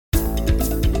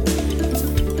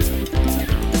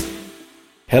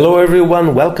Hello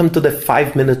everyone, welcome to the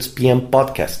 5 Minutes PM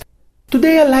podcast.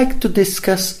 Today I'd like to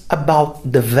discuss about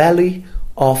the value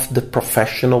of the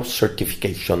professional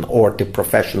certification or the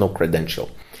professional credential.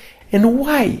 And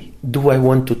why do I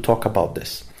want to talk about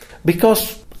this?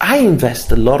 Because I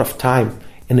invest a lot of time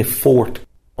and effort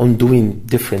on doing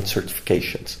different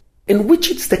certifications. And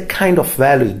which is the kind of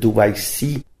value do I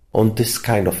see on this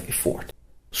kind of effort?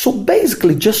 So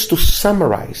basically, just to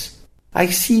summarize, I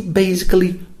see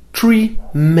basically three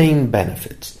main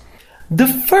benefits. The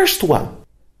first one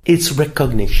is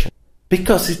recognition,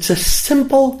 because it's a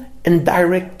simple and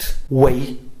direct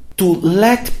way to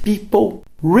let people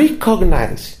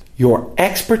recognize your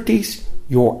expertise,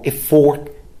 your effort,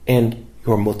 and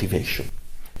your motivation.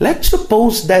 Let's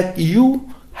suppose that you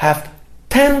have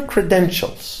 10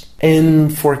 credentials in,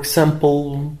 for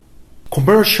example,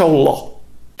 commercial law.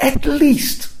 At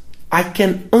least I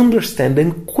can understand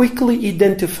and quickly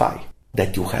identify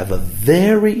that you have a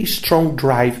very strong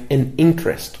drive and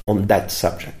interest on that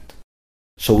subject.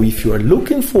 So if you are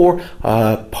looking for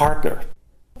a partner,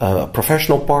 a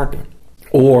professional partner,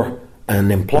 or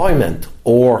an employment,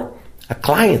 or a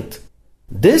client,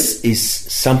 this is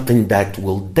something that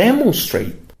will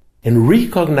demonstrate and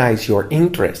recognize your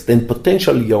interest and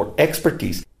potentially your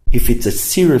expertise if it's a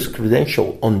serious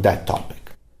credential on that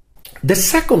topic. The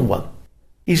second one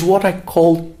is what I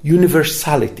call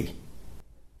universality.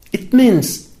 It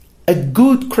means a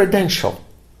good credential.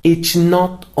 It's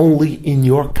not only in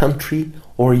your country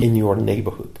or in your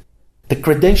neighborhood. The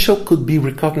credential could be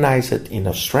recognized in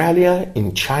Australia,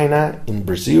 in China, in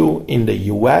Brazil, in the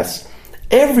US,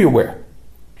 everywhere.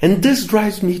 And this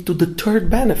drives me to the third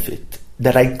benefit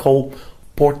that I call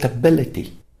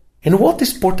portability. And what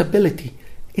is portability?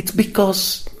 It's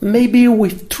because maybe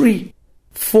with 3,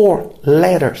 4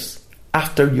 letters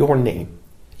after your name,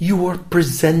 you are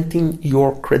presenting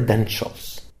your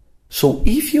credentials. So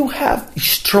if you have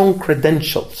strong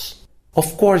credentials,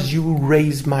 of course you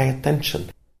raise my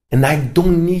attention. And I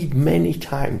don't need many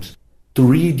times to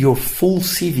read your full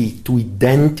CV to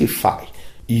identify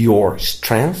your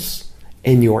strengths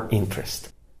and your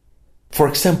interest. For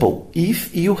example,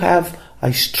 if you have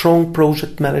a strong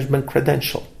project management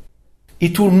credential,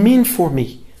 it will mean for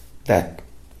me that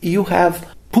you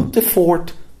have put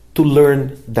effort to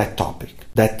learn that topic,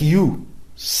 that you,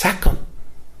 second,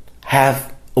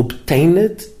 have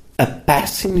obtained a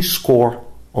passing score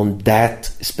on that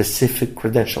specific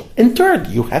credential. And third,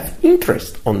 you have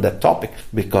interest on that topic,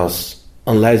 because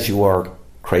unless you are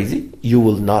crazy, you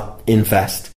will not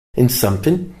invest in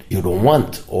something you don't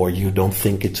want or you don't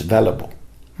think it's valuable.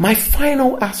 My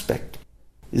final aspect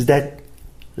is that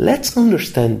let's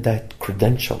understand that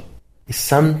credential is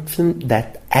something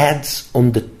that adds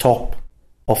on the top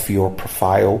of your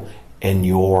profile and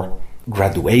your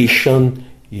graduation,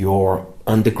 your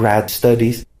undergrad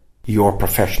studies, your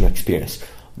professional experience.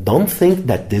 Don't think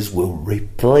that this will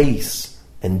replace,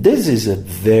 and this is a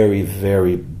very,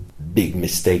 very big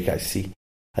mistake I see.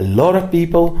 A lot of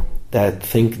people that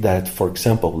think that, for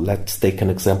example, let's take an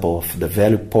example of the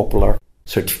very popular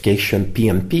certification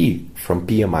PMP from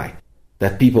PMI.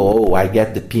 That people, I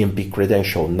get the PMP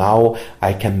credential, now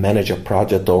I can manage a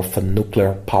project of a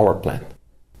nuclear power plant.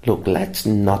 Look, let's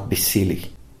not be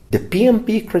silly. The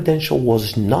PMP credential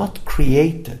was not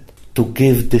created to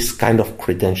give this kind of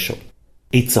credential.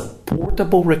 It's a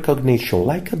portable recognition,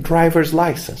 like a driver's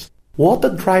license. What a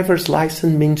driver's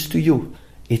license means to you?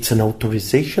 It's an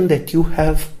authorization that you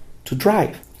have to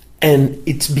drive. And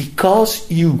it's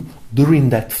because you, during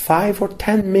that 5 or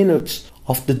 10 minutes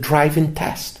of the driving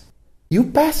test, you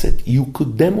pass it, you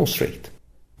could demonstrate.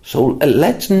 So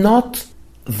let's not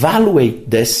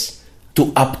evaluate this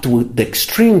up to the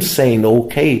extreme, saying,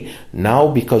 okay, now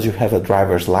because you have a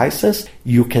driver's license,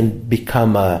 you can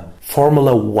become a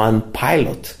Formula 1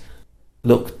 pilot.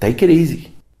 Look, take it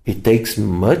easy. It takes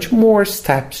much more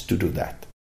steps to do that.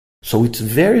 So it's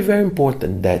very, very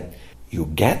important that you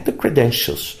get the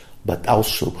credentials, but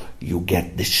also you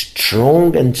get the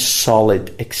strong and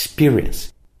solid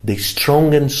experience. The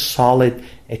strong and solid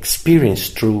experience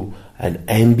through an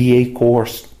MBA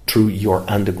course, through your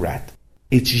undergrad.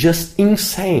 It's just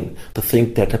insane to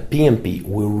think that a PMP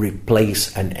will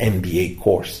replace an MBA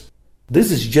course.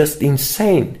 This is just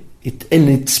insane. And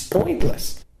it's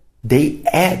pointless. They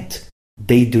add,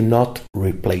 they do not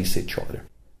replace each other.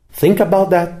 Think about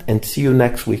that and see you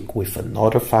next week with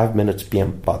another 5 Minutes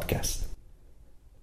PM podcast.